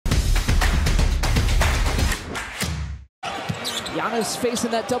Giannis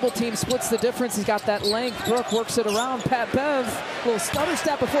facing that double team, splits the difference. He's got that length. Brook works it around. Pat Bev, little stutter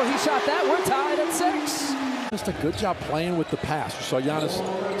step before he shot that. We're tied at 6. Just a good job playing with the pass. You saw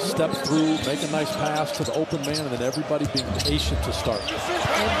Giannis step through, make a nice pass to the open man, and then everybody being patient to start. And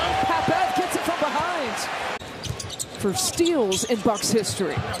Pat Bev gets it from behind. For steals in Bucks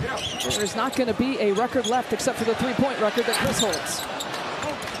history, there's not going to be a record left except for the three-point record that Chris holds.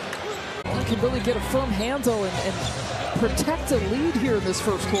 He can really get a firm handle and protect a lead here in this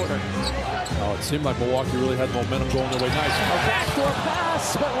first quarter. Oh, it seemed like Milwaukee really had momentum going their way. Nice. A backdoor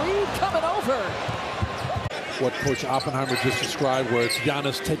pass, but Reed coming over. What Coach Oppenheimer just described, where it's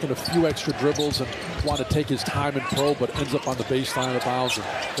Giannis taking a few extra dribbles and want to take his time and pro, but ends up on the baseline of bounds, and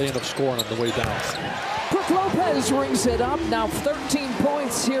they end up scoring on the way down. Brook Lopez rings it up, now 13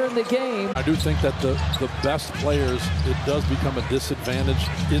 points here in the game. I do think that the best players, it does become a disadvantage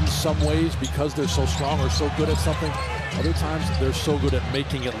in some ways because they're so strong or so good at something. Other times, they're so good at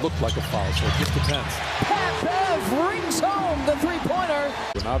making it look like a foul, so it just depends. Pat Bev rings home the three-pointer.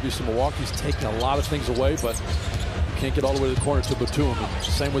 And obviously, Milwaukee's taking a lot of things away, but you can't get all the way to the corner to Batum. And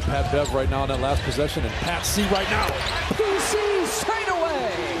same with Pat Bev right now in that last possession, and Pat C right now. PC straight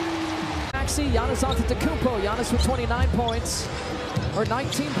away. Maxey, Giannis onto Tecumpo. Giannis with 29 points, or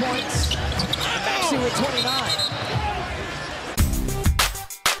 19 points. Maxey with 29.